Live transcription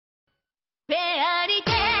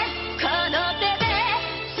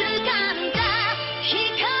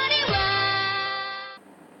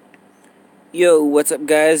Yo, what's up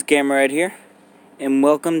guys, Gamma right here, and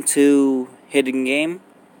welcome to Hidden Game.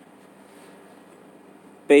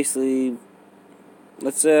 Basically,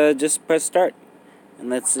 let's just press start, and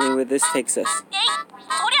let's see where this takes us.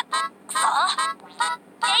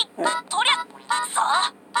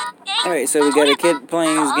 Alright, so we got a kid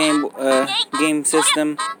playing his game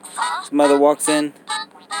system. His mother walks in,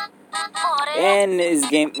 and his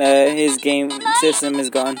game system is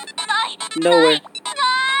gone. Nowhere.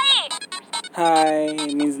 Hi,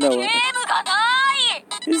 it means nowhere.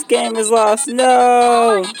 This game is lost.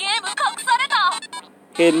 No!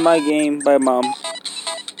 Hidden my game by mom.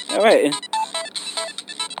 Alright.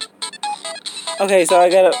 Okay, so I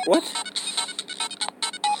gotta... What?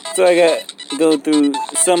 So I gotta go through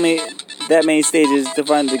that many stages to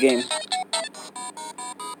find the game.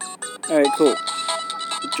 Alright, cool.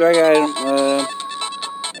 Drag item,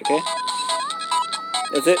 okay.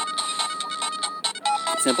 That's it.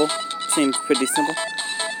 Simple. Seems pretty simple.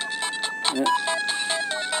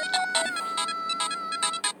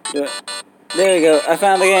 There we go. I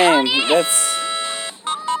found the game. That's...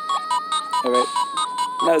 Alright.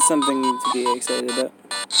 Not something to be excited about.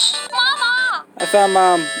 I found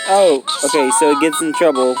Mom. Oh, okay, so he gets in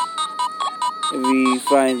trouble if he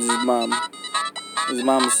finds his mom. His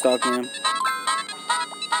mom is stalking him.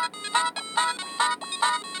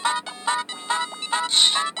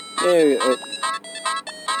 There we go.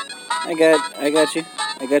 I got you.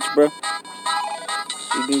 I got you, bro.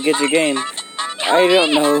 You can get your game. I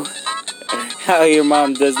don't know how your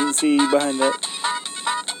mom doesn't see you behind that.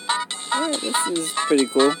 Alright, this is pretty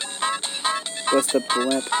cool. Bust up the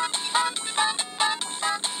lamp.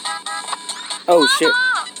 Oh, shit.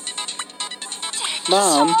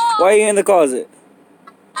 Mom, why are you in the closet?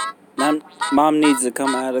 Mom needs to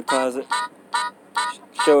come out of the closet.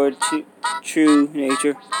 Show her true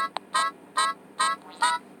nature.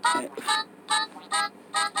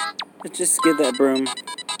 Let's just get that broom.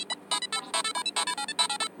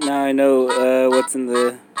 Now I know what's in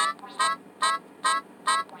the...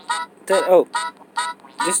 Oh,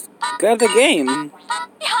 just grab the game.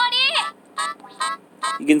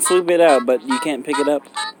 You can sleep it out, but you can't pick it up.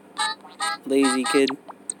 Lazy kid.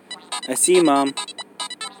 I see, Mom.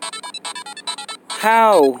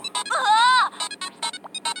 How?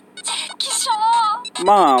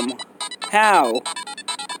 Mom, how?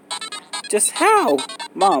 Just how?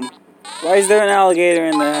 Mom, why is there an alligator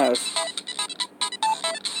in the house?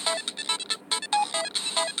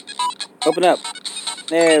 Open up.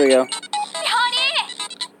 There we go.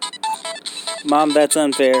 Mom, that's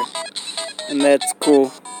unfair. And that's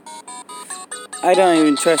cool. I don't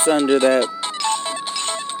even trust under that.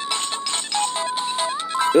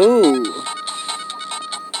 Ooh.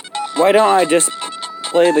 Why don't I just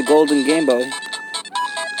play the golden Game Boy?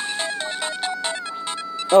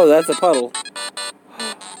 Oh, that's a puddle.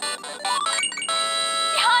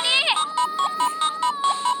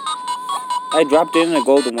 I dropped in a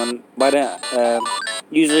golden one. Why not?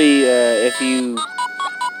 Usually, if you...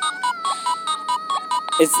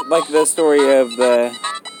 It's like the story of the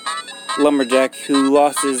lumberjack who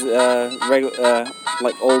lost his,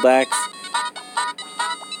 old axe.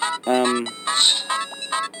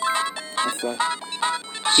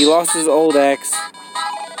 He lost his old axe.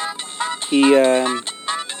 He,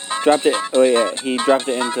 dropped it... Oh, yeah, he dropped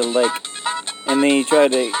it into the lake. And then he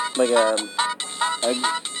tried to, like a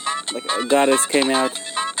goddess came out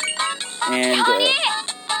and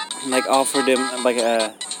offered him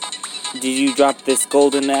did you drop this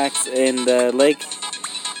golden axe in the lake?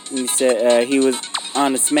 And he said he was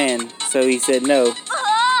honest man, so he said no.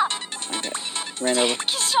 Okay, ran over.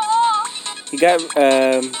 He got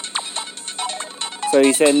so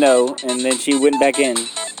he said no, and then she went back in,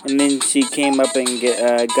 and then she came up and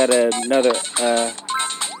got another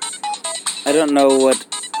I don't know what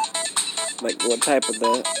type of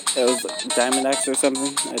it was a diamond axe or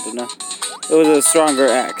something? I don't know. It was a stronger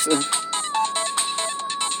axe.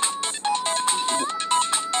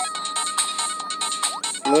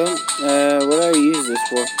 Well, what do I use this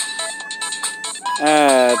for?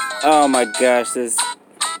 Oh my gosh, this...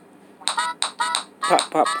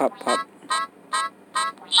 Pop, pop, pop, pop.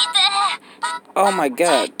 Oh my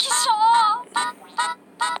god.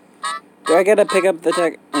 Do I gotta pick up the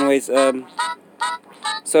tech? Anyways,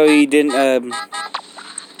 so he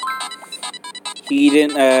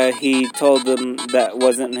told them that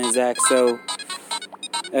wasn't his axe, so,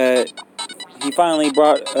 he finally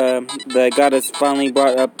brought, the goddess finally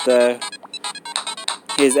brought up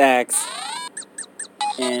his axe,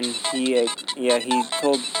 and he yeah, he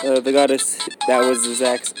told the goddess that was his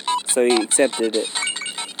ex, so he accepted it.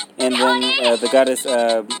 And then the goddess,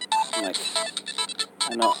 like,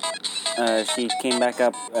 I know, she came back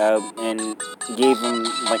up and gave him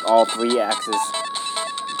like all 3 axes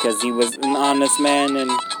because he was an honest man,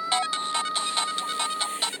 and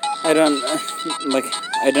I don't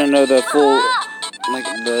know the full,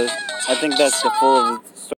 I think that's the full of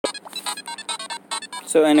the story.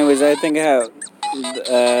 So anyways, I think how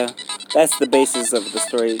that's the basis of the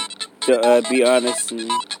story. Be honest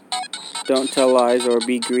and don't tell lies or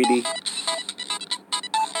be greedy.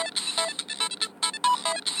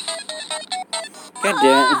 God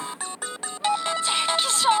damn it.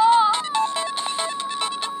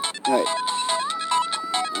 Alright.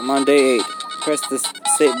 I'm on day 8. Press the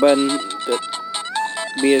save button to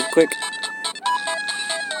be as quick.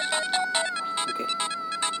 Okay.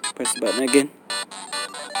 Press the button again.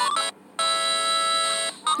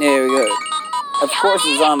 There we go. Of course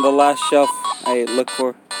it's on the last shelf I look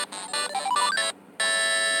for.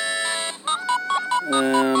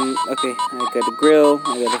 Okay. I got a grill,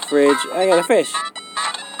 I got a fridge, I got a fish.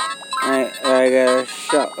 I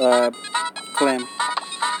got a clam.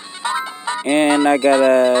 And I got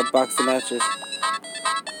a box of matches.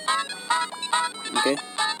 Okay.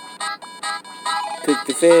 Cook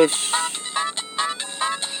the fish.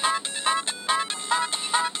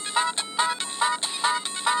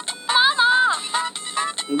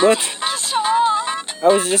 What? I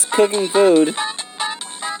was just cooking food.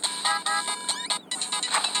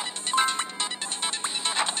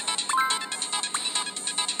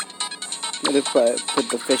 Gotta put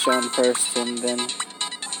the fish on first and then...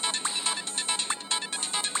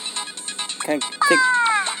 Can I take...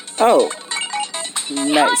 Oh!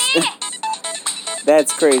 Nice.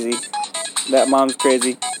 That's crazy. That mom's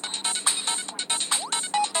crazy.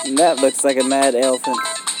 And that looks like a mad elephant.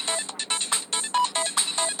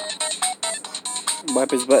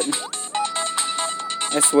 Wipe his button.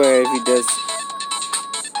 I swear if he does.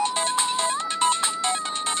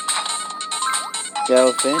 The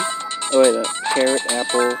elephant. Oh wait, carrot,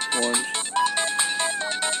 apple, orange.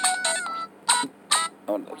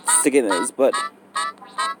 Oh no, stick it in his butt.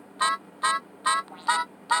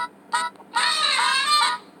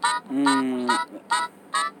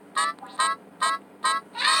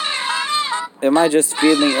 Am I just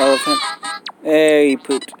feeding elephant? Hey, he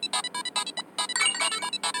pooped.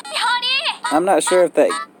 I'm not sure if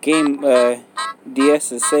that game,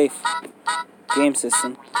 DS is safe. Game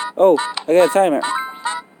system. Oh, I got a timer.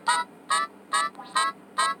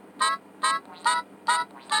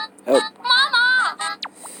 Oh.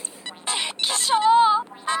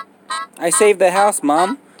 I saved the house,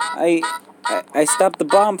 Mom. I stopped the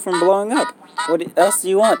bomb from blowing up. What else do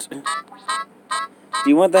you want? Do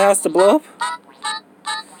you want the house to blow up?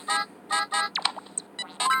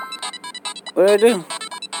 What did I do?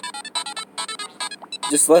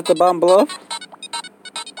 Just let the bomb blow up?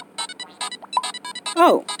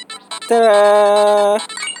 Oh. Ta-da!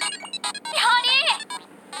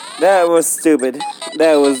 That was stupid.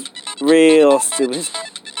 That was real stupid.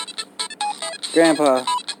 Grandpa.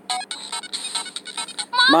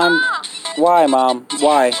 Mom. Why, Mom?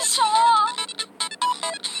 Why?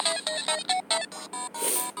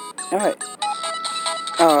 Alright.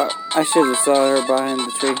 I should have saw her behind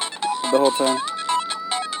the tree the whole time.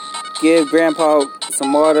 Give Grandpa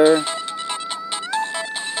some water.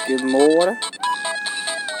 Give him more water.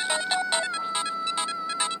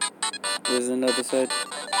 There's another side.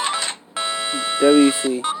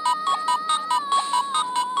 WC.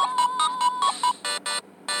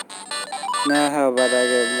 Now how about I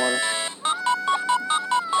give him water?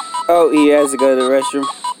 Oh, he has to go to the restroom.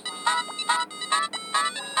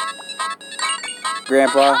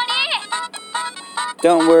 Grandpa,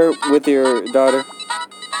 don't work with your daughter.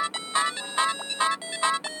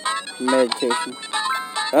 Meditation.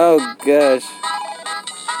 Oh gosh.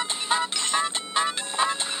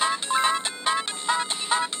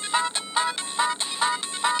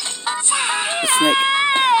 A snake.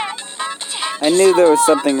 I knew there was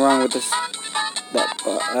something wrong with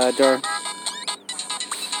that jar.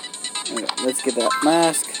 Okay, let's get that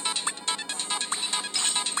mask.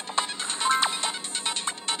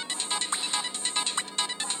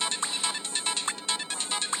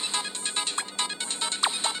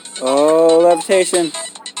 Oh, levitation.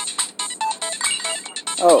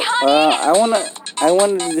 Oh, I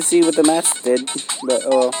wanted to see what the mask did, but oh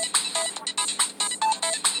well.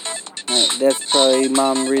 Alright, that's probably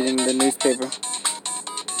Mom reading the newspaper.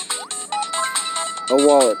 A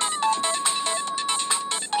wallet.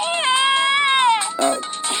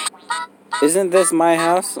 Isn't this my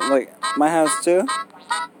house? Like, my house too?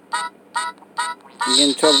 You get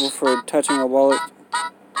in trouble for touching a wallet.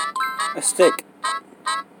 A stick.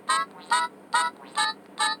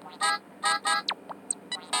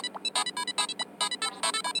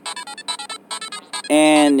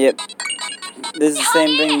 And yep, this is the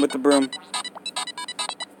same thing with the broom.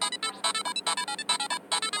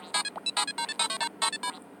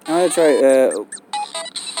 I'm gonna try.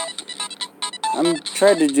 I'm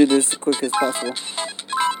trying to do this as quick as possible.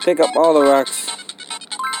 Pick up all the rocks.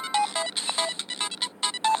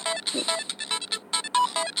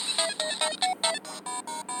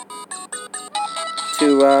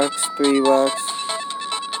 2 rocks, 3 rocks.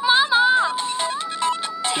 Momma!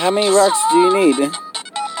 How many rocks do you need?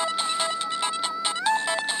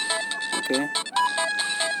 Okay.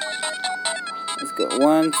 Let's go.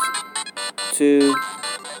 1, 2,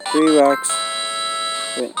 3 rocks.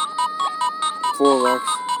 Wait. 4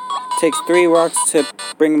 rocks. Takes 3 rocks to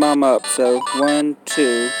bring Mom up. So 1,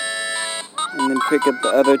 2, and then pick up the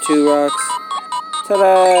other 2 rocks.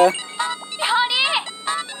 Ta-da!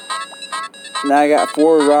 Now I got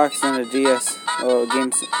 4 rocks and a DS. Oh,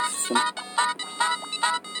 game system.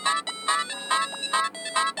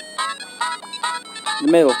 The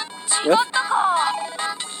middle. Yep.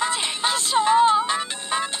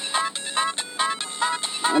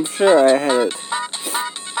 I'm sure I had it.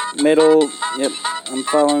 Middle. Yep. I'm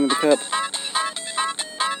following the cup.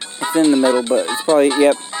 It's in the middle, but it's probably.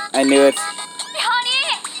 Yep. I knew it.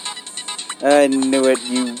 I knew it,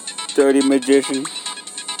 you dirty magician.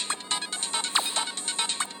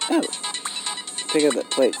 Oh. Pick up that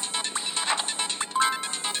plate.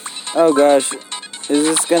 Oh gosh. Is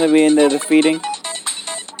this gonna be into defeating?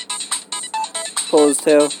 Pull his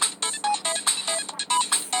tail.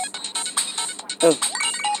 Oh.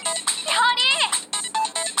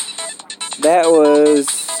 That was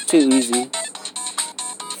too easy.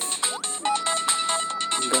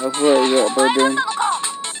 Go for it, you got a bird doing.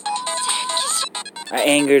 I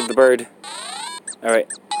angered the bird.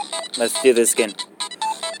 Alright. Let's do this again.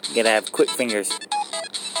 You gotta have quick fingers.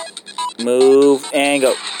 Move and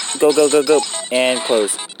go. Go, go, go, go. And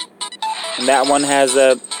close. And that one has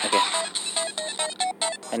a... Okay.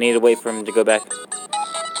 I need to wait for him to go back.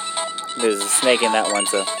 There's a snake in that one,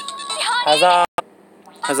 so... Huzzah!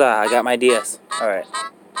 Huzzah, I got my DS. Alright.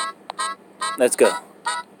 Let's go.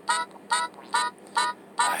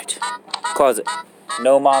 Alright. Closet.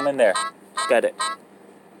 No mom in there. Got it.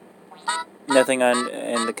 Nothing on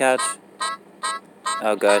in the couch.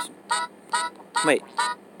 Oh gosh. Wait.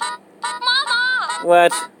 Momma!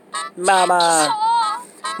 What? Mama!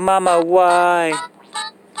 Mama, why?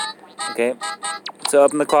 Okay. So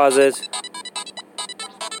open the closet.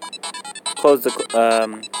 Close the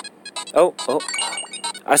oh.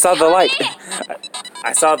 I saw the light.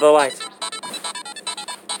 I saw the light.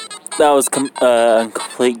 That was a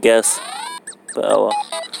complete guess. But oh well.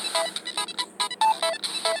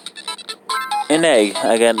 An egg.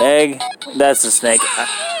 I got an egg. That's a snake.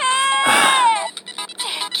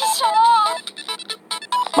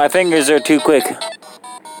 My fingers are too quick.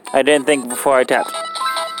 I didn't think before I tapped.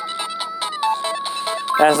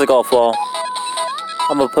 That's the golf ball.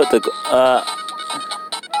 I'm gonna put the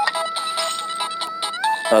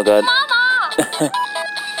oh god.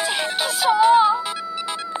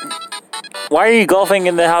 Why are you golfing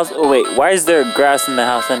in the house? Oh wait, why is there grass in the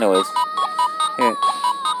house anyways? Here.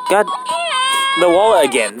 God, the wall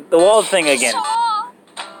again. The wall thing again.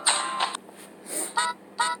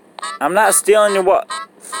 I'm not stealing your wall.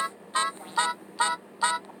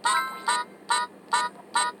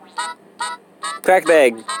 Crack the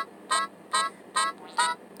egg.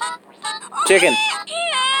 Chicken.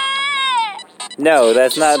 No,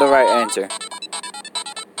 that's not the right answer.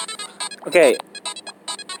 Okay.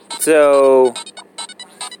 So,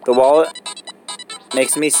 the wallet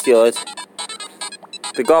makes me steal it.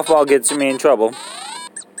 The golf ball gets me in trouble.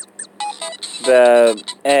 The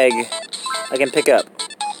egg I can pick up.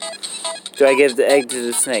 Do I give the egg to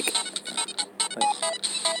the snake? Wait.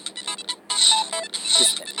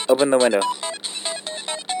 Just open the window.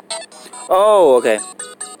 Oh, okay.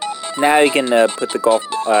 Now you can put the golf,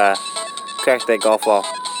 crack that golf ball.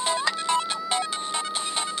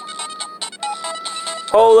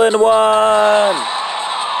 Hole in one!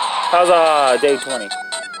 Huzzah! Day 20.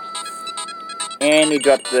 And he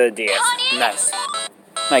dropped the DS. Nice.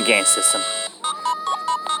 My game system.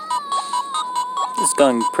 It's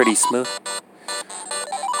going pretty smooth.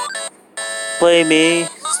 Play me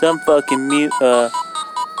some fucking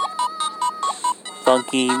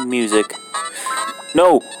funky music.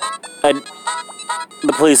 No!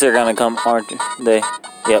 The police are gonna come, aren't they?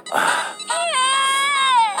 Yep.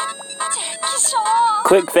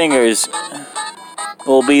 Quick fingers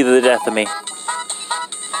will be the death of me.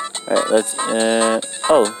 Alright, let's,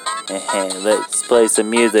 let's play some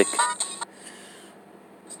music.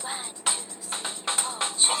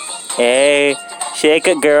 Hey, shake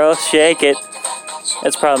it, girl, shake it.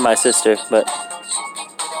 That's probably my sister, but...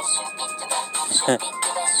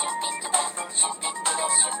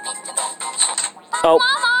 Oh,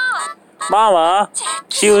 Mama,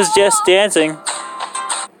 she was just dancing.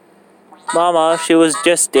 Mama, she was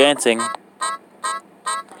just dancing.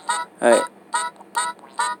 Alright,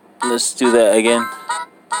 let's do that again.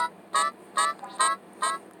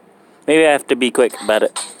 Maybe I have to be quick about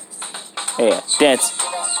it. Yeah, dance.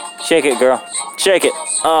 Shake it, girl. Shake it.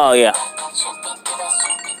 Oh, yeah.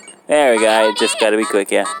 There we go. I just gotta be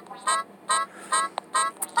quick, yeah.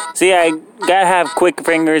 See, I gotta have quick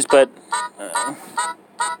fingers, but...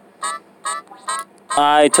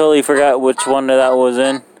 I totally forgot which one that was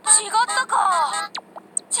in.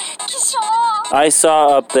 I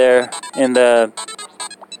saw up there in the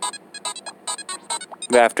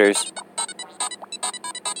rafters.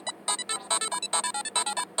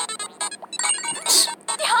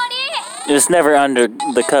 It's never under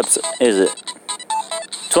the cups, is it?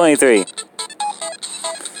 23.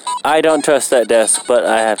 I don't trust that desk, but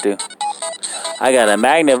I have to. I got a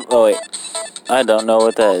magnet. Oh, wait. I don't know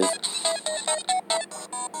what that is.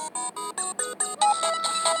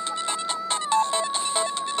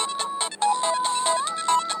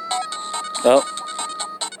 Oh.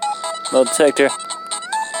 Little detector.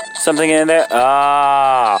 Something in there.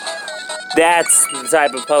 Ah. That's the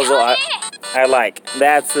type of puzzle I like.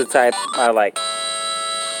 That's the type I like.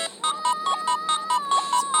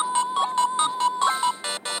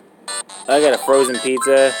 I got a frozen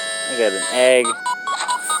pizza. I got an egg.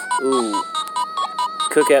 Ooh.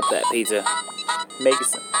 Cook up that pizza. Make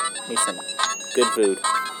some good food.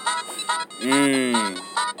 Mmm.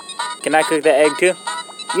 Can I cook that egg too?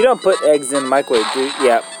 You don't put eggs in the microwave, do you?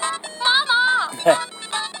 Yeah. Mama!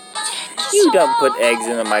 You don't put eggs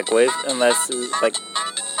in the microwave unless, like,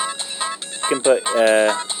 you can put,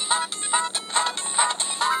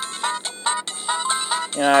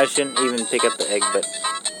 you know, I shouldn't even pick up the egg, but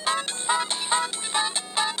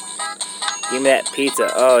give me that pizza.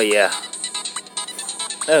 Oh, yeah.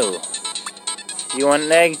 Oh. You want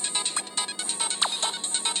an egg?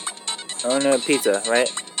 Oh, no, pizza, right?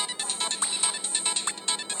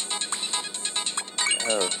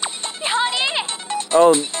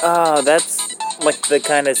 Oh. Oh, that's like the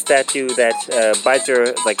kind of statue that bites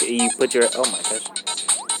your, like, you put your, oh my gosh.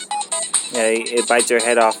 Yeah, it bites your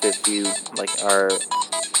head off if you, like, are...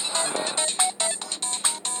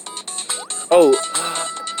 Oh,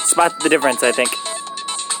 spot the difference, I think.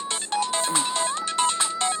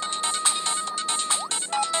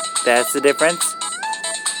 That's the difference.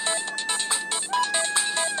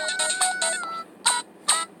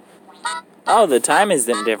 Oh, the time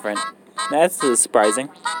isn't different. That's surprising.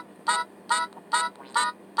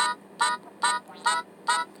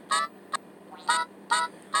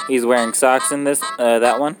 He's wearing socks in this,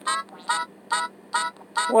 that one.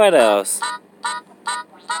 What else?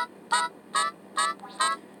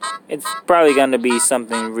 It's probably going to be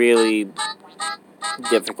something really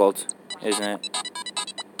difficult, isn't it?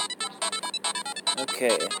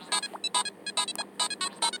 Okay.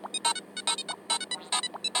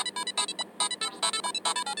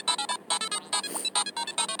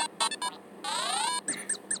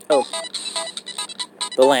 Oh.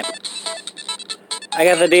 The lamp. I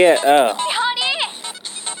got the idea. Oh.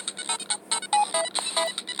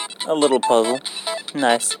 A little puzzle.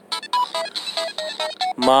 Nice.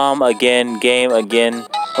 Mom again, game again.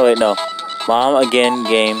 Oh wait, no. Mom again,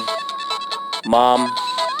 game. Mom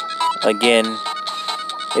again.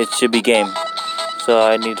 It should be game. So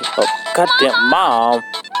I need to... Oh, goddamn, Mom!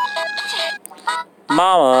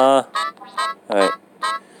 Mama! Alright.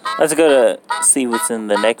 Let's go to see what's in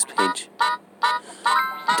the next page.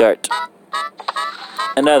 Dart.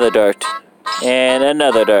 Another dart. And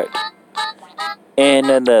another dart. And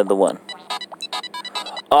another one.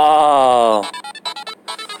 Oh!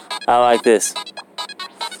 I like this.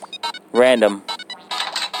 Random.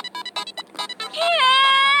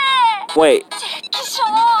 Wait.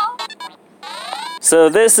 So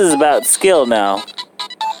this is about skill now.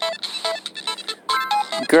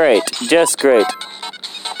 Great. Just great.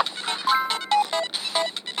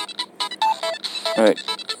 Alright.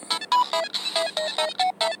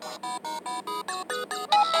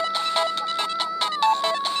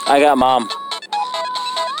 I got Mom.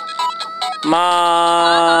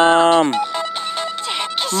 Mom!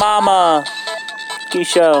 Mama!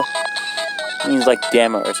 Kisho. Means like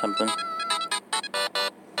damn it or something.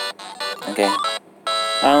 Okay.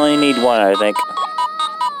 I only need one, I think.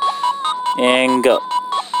 And go.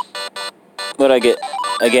 What'd I get?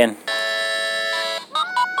 Again.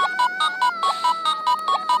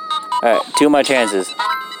 Alright, 2 more chances.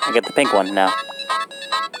 I get the pink one now.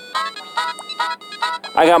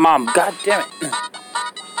 I got Mom. God damn it.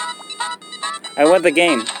 I won the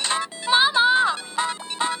game. Momma!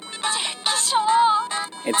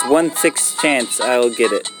 It's 1/6 chance I'll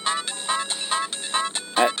get it.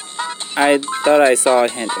 I thought I saw a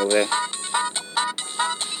hint over there.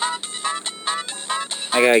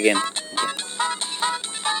 I got again.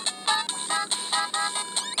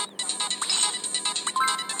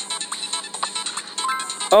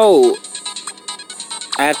 Oh!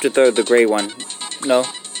 I have to throw the gray one. No. I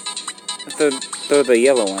have to throw the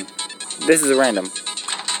yellow one. This is random.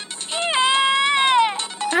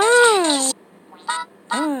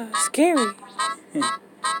 Scary.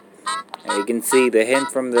 You can see the hint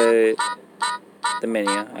from the menu.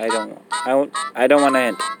 I don't want a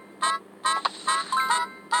hint.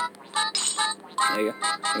 There you go.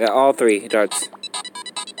 I got all 3 darts.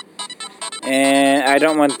 And I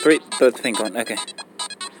don't want the pink one. Okay.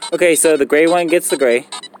 Okay, so the gray one gets the gray.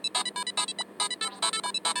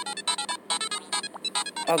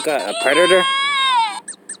 Oh god, a predator?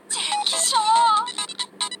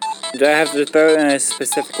 Do I have to throw it in a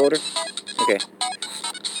specific order? Okay.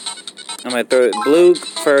 I'm gonna throw it blue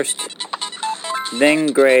first, then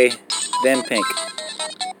gray, then pink.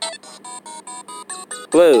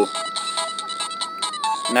 Blue.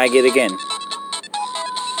 And I get again.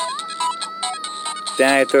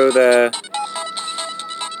 Then I throw the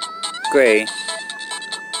gray.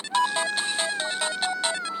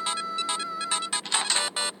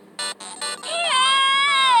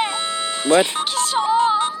 What?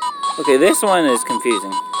 Okay, this one is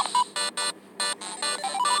confusing.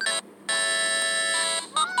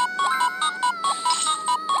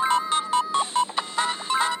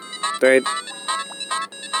 Third.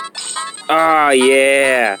 Oh,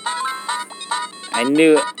 yeah. I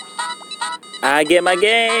knew it. I get my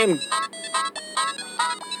game.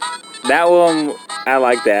 That one, I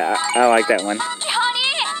like that. I like that one.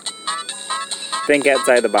 Think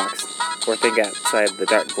outside the box. Or think outside the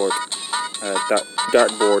dartboard.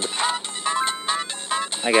 Dartboard.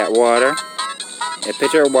 I got water. A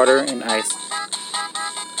pitcher of water and ice.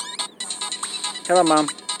 Hello, Mom.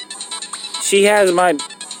 She has my...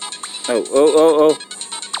 Oh.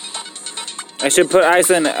 I should put ice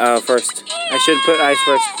in first. I should put ice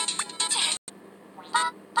first.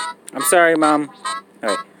 I'm sorry, Mom.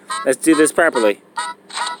 Alright, let's do this properly.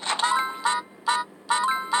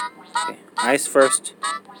 Okay, ice first.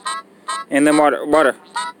 And then water.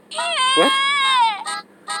 What?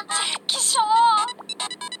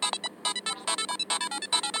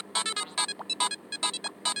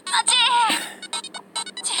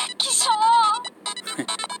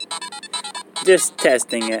 Just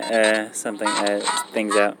testing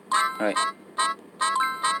things out. Alright.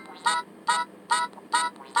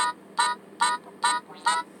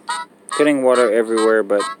 Putting water everywhere,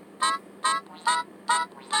 but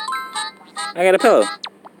I got a pillow.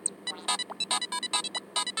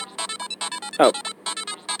 Oh.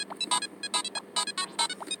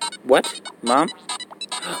 What? Mom?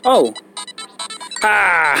 Oh!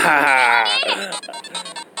 Ha!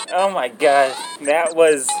 Oh my god. That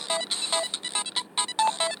was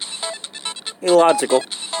illogical.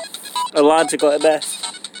 Illogical at best.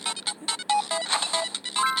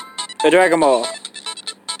 A Dragon Ball.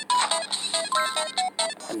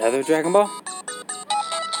 Another Dragon Ball?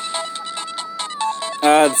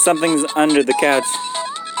 Something's under the couch.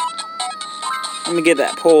 Let me get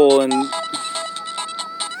that pole and...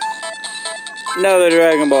 Another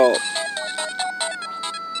Dragon Ball.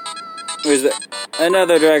 Where's that?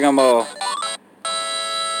 Another Dragon Ball.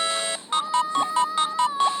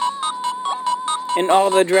 And all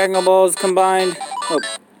the Dragon Balls combined. Oh.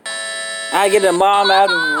 I get a Mom out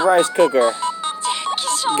of a rice cooker.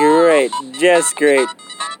 Great. Just great.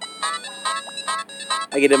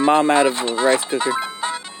 I get a Mom out of a rice cooker.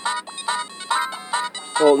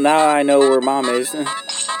 Well, now I know where Mom is. So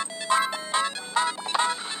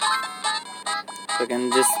I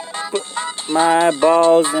can just put my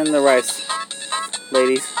balls in the rice,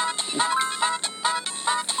 ladies.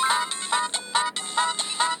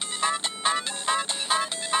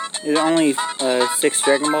 There's only 6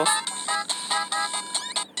 Dragon Balls.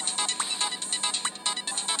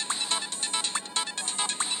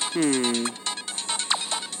 Hmm.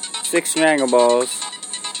 6 Dragon Balls.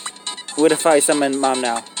 What if I summon Mom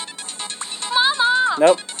now? Momma!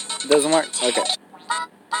 Nope. Doesn't work. Okay.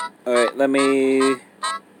 Alright, let me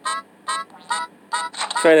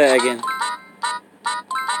try that again.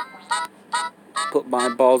 Put my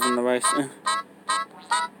balls in the rice.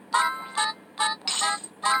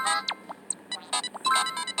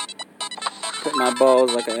 hit my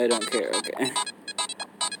balls like I don't care. Okay.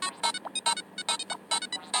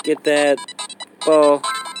 Get that ball.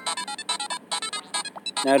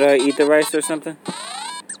 Now do I eat the rice or something?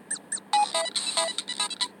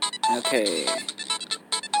 Okay.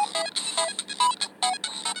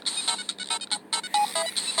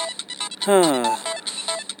 Huh.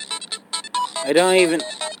 I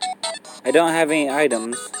don't have any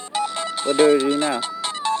items. What do I do now?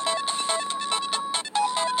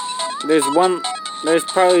 There's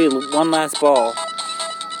probably one last ball.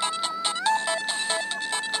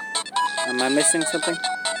 Am I missing something?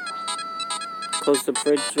 Close the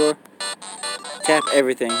fridge door. Tap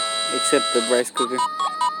everything except the rice cooker.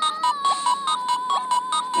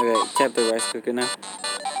 Okay, tap the rice cooker now.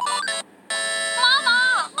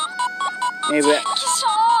 Momma! Maybe.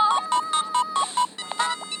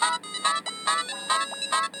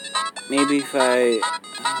 Maybe if I...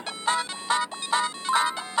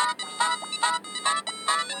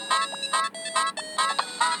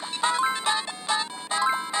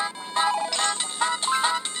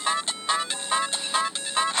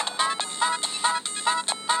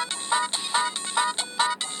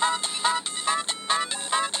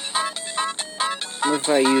 What if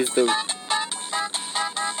I use the...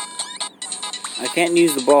 I can't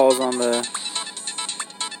use the balls on the...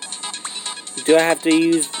 Do I have to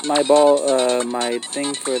use my ball, my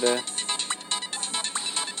thing for the...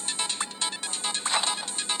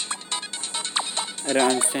 I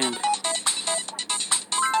don't understand.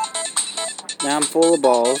 Now I'm full of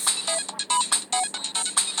balls.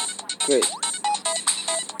 Great.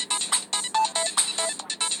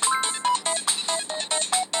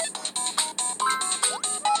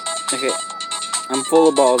 Okay. I'm full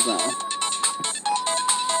of balls now.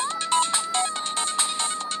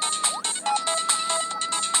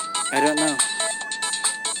 I don't know.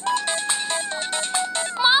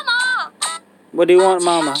 Momma! What do you want,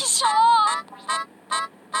 Mama?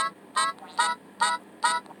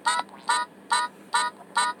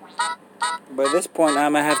 By this point,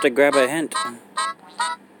 I'm gonna have to grab a hint.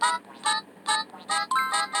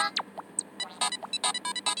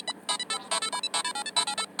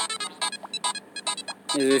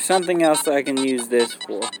 Is there something else that I can use this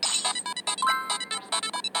for?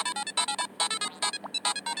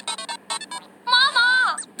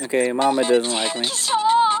 Momma! Okay, Mama doesn't like me.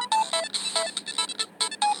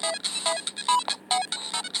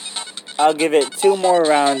 I'll give it 2 more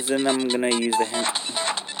rounds, then I'm gonna use the hint.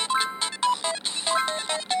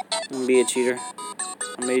 I'm gonna be a cheater.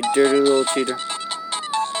 I'm a dirty little cheater.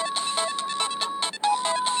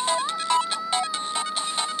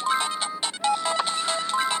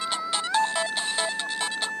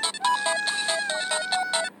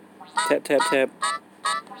 Tap, tap, tap.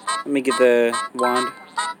 Let me get the wand.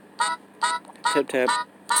 Tap, tap.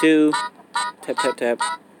 2. Tap, tap, tap.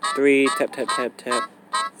 3. Tap, tap, tap, tap.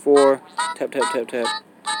 4. Tap, tap, tap, tap.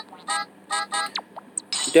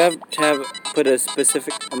 Do I have to put a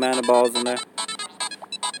specific amount of balls in there?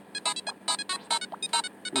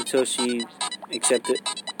 Until she accepts it.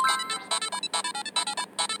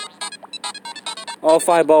 All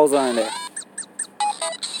 5 balls are in there.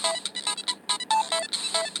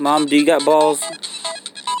 Mom, do you got balls?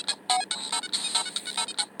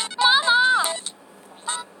 Momma!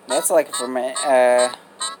 That's like from my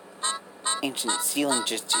ancient sealing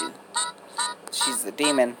jutsu. She's the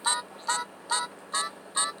demon.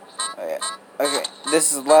 Okay. Okay,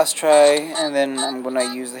 this is the last try, and then I'm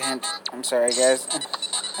gonna use the hint. I'm sorry, guys.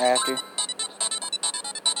 I have to.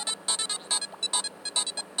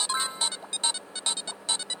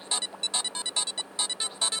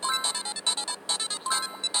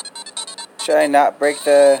 Should I not break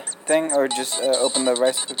the thing, or just open the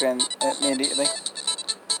rice cooker immediately?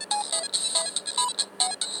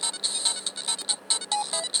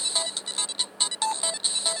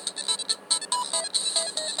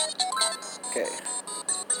 Okay.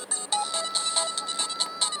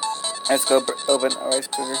 Let's go open a rice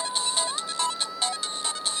cooker.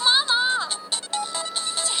 Momma!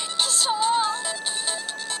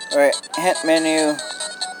 Alright, hint menu.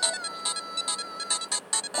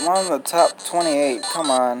 I'm on the top 28. Come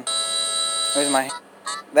on. Where's my...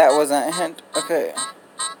 That wasn't a hint. Okay.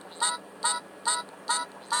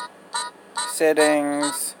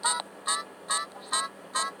 Settings.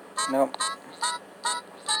 Nope.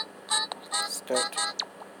 Start.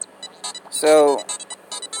 So...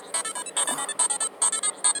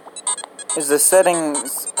 Is the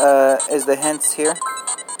settings, is the hints here?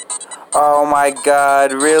 Oh my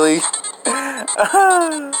god, really?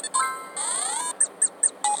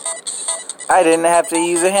 I didn't have to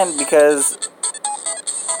use a hint because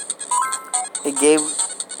it gave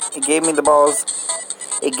It gave me the balls.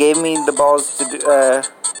 It gave me the balls to do,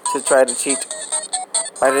 to try to cheat.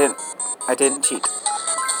 I didn't cheat.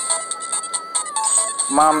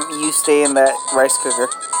 Mom, you stay in that rice cooker.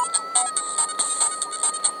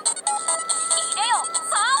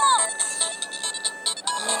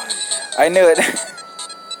 I knew it.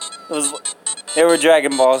 They were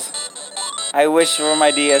Dragon Balls. I wish for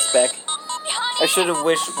my DS back. I should have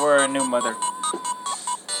wished for a new mother.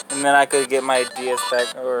 And then I could get my DS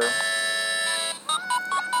back, or...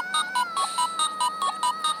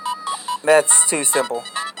 That's too simple.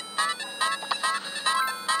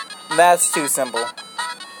 That's too simple.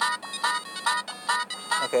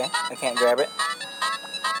 Okay, I can't grab it.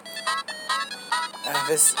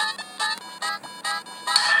 This...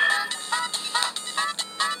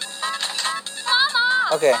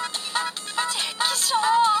 Okay.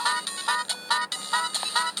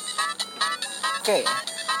 Okay.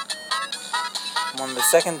 I'm on the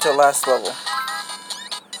second to last level.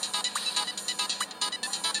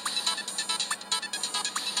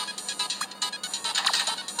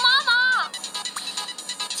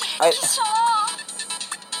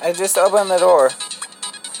 I just opened the door.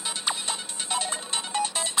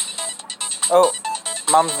 Oh,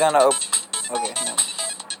 Mom's gonna open. Okay, no.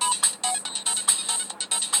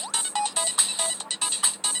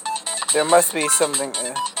 There must be something.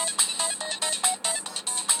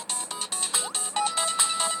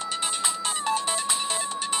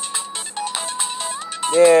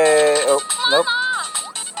 Yeah. Oh, nope.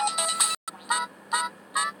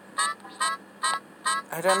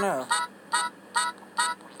 I don't know.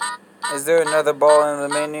 Is there another ball in the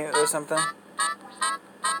menu or something?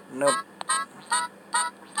 Nope.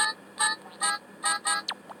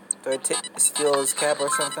 Do I steal his cap or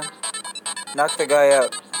something? Knock the guy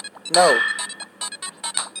out. No.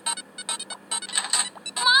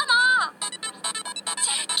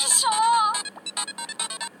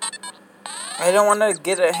 I don't want to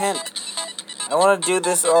get a hint. I want to do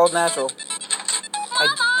this all natural.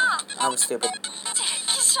 I'm stupid.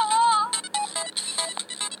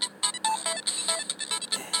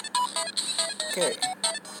 Okay.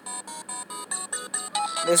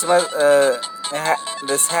 This must,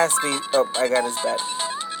 this has to be, oh, I got his bat.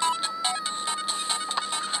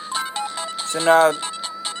 So now,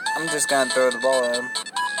 I'm just gonna throw the ball at him.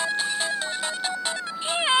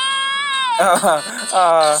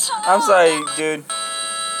 I'm sorry, dude.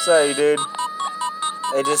 Sorry, dude.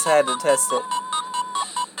 I just had to test it.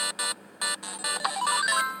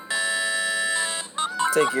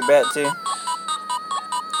 Take your bat, too.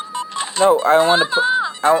 No, I want to put...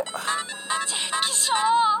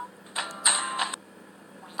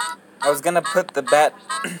 I was gonna put the bat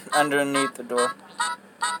underneath the door.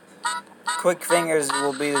 Quick fingers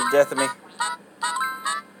will be the death of me.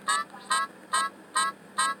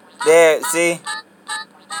 There, see?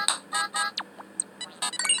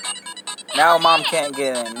 Now Mom can't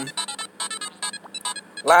get in.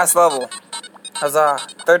 Last level. Huzzah.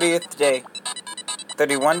 30th day.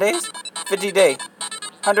 31 days? 50 day.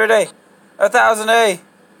 100 day. 1,000 day.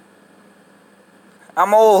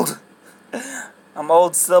 I'm old. I'm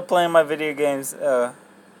old, still playing my video games. I'm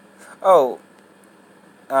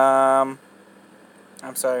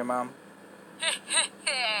sorry, Mom.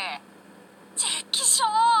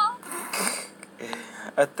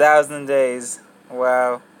 1,000 days.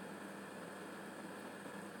 Wow.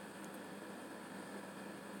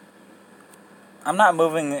 I'm not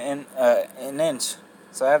moving in an inch,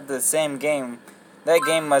 so I have the same game. That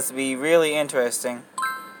game must be really interesting.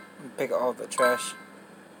 Pick all the trash.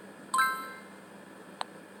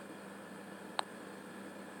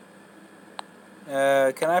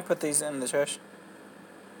 Can I put these in the trash?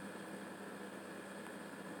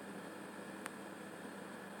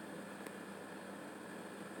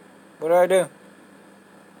 What do I do?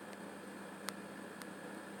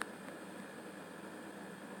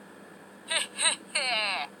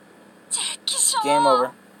 Game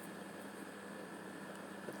over.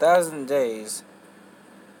 1,000 days.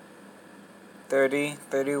 30,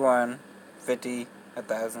 31, 50,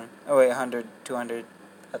 1,000. Oh wait, 100, 200,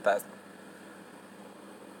 1,000.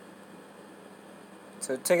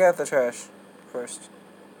 So take out the trash first.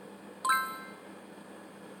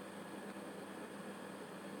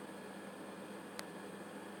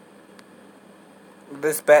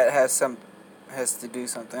 This bat has to do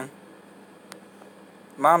something.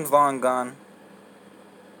 Mom's long gone.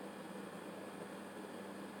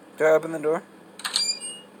 Do I open the door?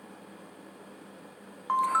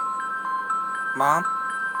 Mom?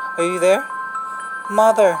 Are you there?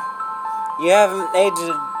 Mother! You haven't aged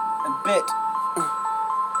a bit.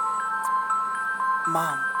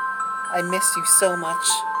 Mom, I miss you so much.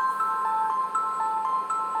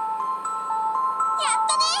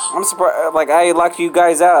 I'm surprised. Like, I locked you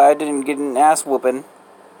guys out. I didn't get an ass whooping.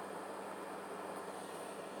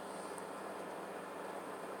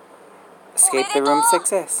 Escape the room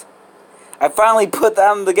success. I finally put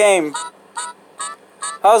down the game.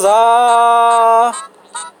 Huzzah!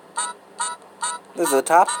 This is the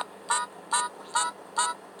top.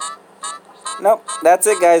 Nope, that's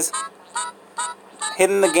it, guys.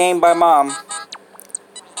 Hidden the game by Mom.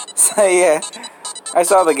 So yeah, I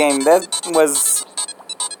saw the game. That was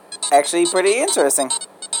actually pretty interesting.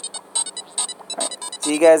 Alright,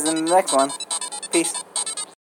 see you guys in the next one. Peace.